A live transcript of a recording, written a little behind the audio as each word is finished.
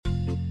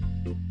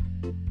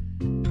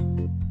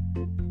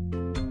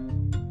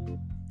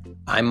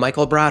I'm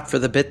Michael Brott for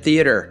the Bit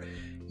Theater.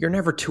 You're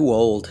never too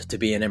old to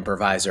be an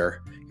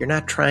improviser. You're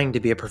not trying to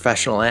be a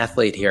professional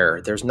athlete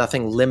here. There's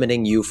nothing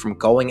limiting you from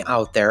going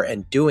out there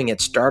and doing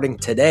it starting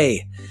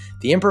today.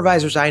 The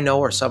improvisers I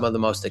know are some of the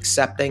most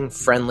accepting,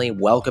 friendly,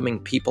 welcoming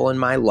people in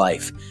my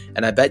life,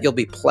 and I bet you'll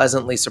be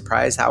pleasantly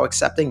surprised how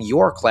accepting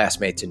your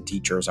classmates and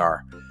teachers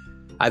are.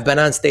 I've been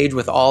on stage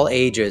with all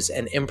ages,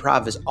 and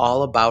improv is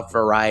all about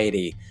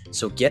variety.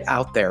 So get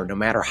out there, no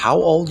matter how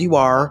old you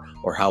are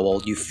or how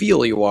old you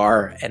feel you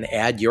are, and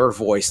add your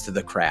voice to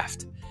the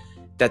craft.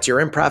 That's your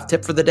improv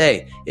tip for the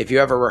day. If you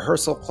have a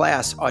rehearsal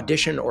class,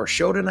 audition, or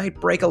show tonight,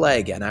 break a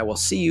leg, and I will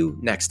see you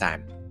next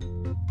time.